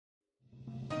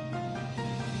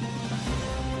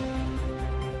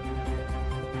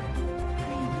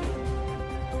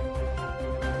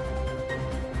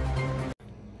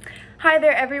Hi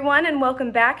there everyone, and welcome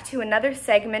back to another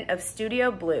segment of Studio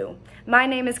Blue. My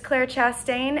name is Claire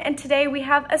Chastain, and today we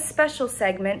have a special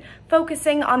segment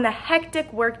focusing on the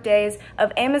hectic workdays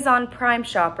of Amazon Prime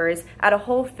shoppers at a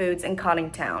Whole Foods in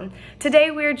Cottingtown.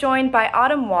 Today we are joined by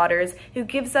Autumn Waters, who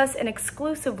gives us an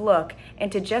exclusive look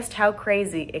into just how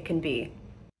crazy it can be.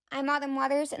 I'm Autumn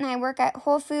Waters, and I work at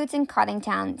Whole Foods in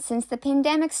Cottingtown. Since the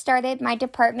pandemic started, my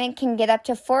department can get up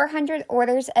to 400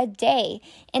 orders a day,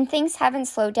 and things haven't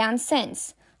slowed down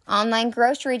since. Online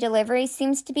grocery delivery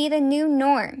seems to be the new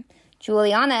norm.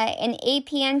 Juliana, an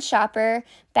APN shopper,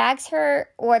 bags her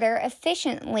order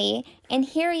efficiently, and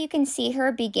here you can see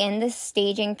her begin the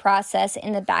staging process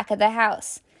in the back of the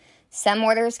house. Some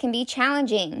orders can be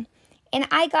challenging, and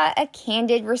I got a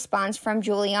candid response from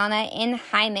Juliana and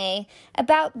Jaime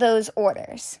about those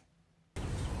orders.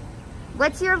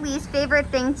 What's your least favorite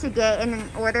thing to get in an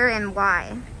order and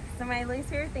why? So my least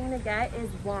favorite thing to get is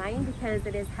wine because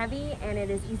it is heavy and it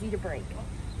is easy to break.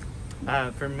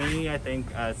 For me, I think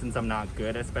since I'm not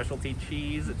good at specialty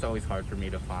cheese, it's always hard for me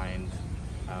to find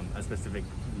a specific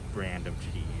brand of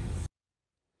cheese.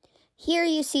 Here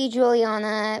you see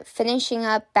Juliana finishing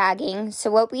up bagging. So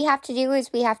what we have to do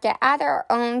is we have to add our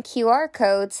own QR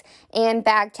codes and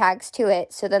bag tags to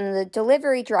it. So then the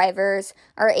delivery drivers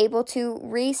are able to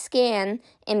rescan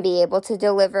and be able to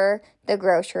deliver the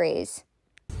groceries.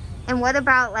 And what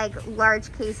about like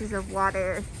large cases of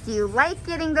water? Do you like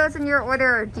getting those in your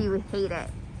order or do you hate it?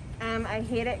 I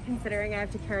hate it considering I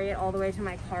have to carry it all the way to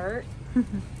my cart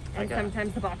and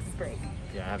sometimes the boxes break.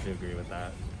 Yeah, I have to agree with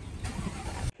that.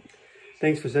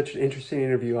 Thanks for such an interesting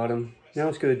interview, Autumn. Now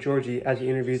let's go to Georgie as he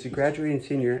interviews a graduating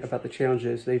senior about the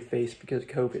challenges they faced because of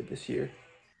COVID this year.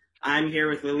 I'm here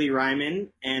with Lily Ryman,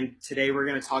 and today we're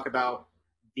going to talk about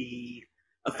the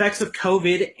effects of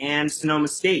COVID and Sonoma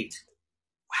State.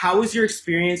 How was your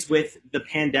experience with the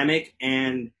pandemic,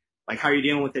 and how are you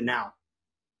dealing with it now?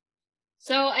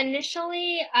 So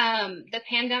initially, the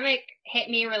pandemic hit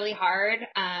me really hard.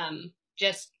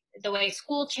 Just the way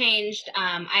school changed.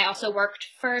 I also worked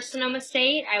for Sonoma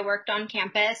State. I worked on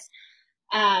campus.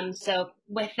 So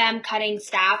with them cutting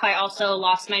staff, I also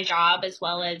lost my job as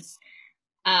well as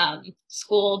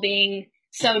school being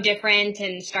so different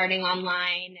and starting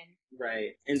online.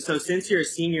 Right. And so since you're a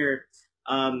senior,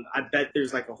 I bet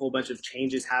there's a whole bunch of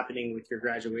changes happening with your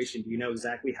graduation. Do you know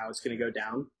exactly how it's going to go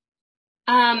down?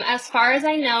 As far as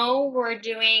I know, we're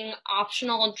doing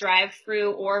optional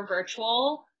drive-through or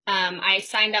virtual. I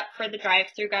signed up for the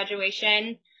drive-through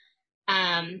graduation.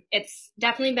 It's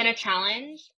definitely been a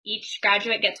challenge. Each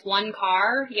graduate gets one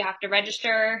car. You have to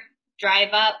register, drive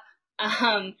up.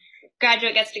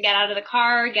 Graduate gets to get out of the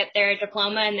car, get their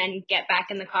diploma, and then get back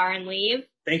in the car and leave.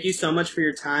 Thank you so much for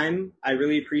your time. I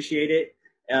really appreciate it.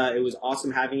 It was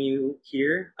awesome having you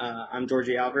here. I'm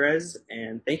Georgie Alvarez,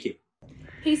 and tthank you.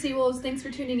 Hey Seawolves, thanks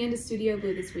for tuning in to Studio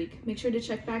Blue this week. Make sure to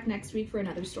check back next week for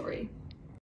another story.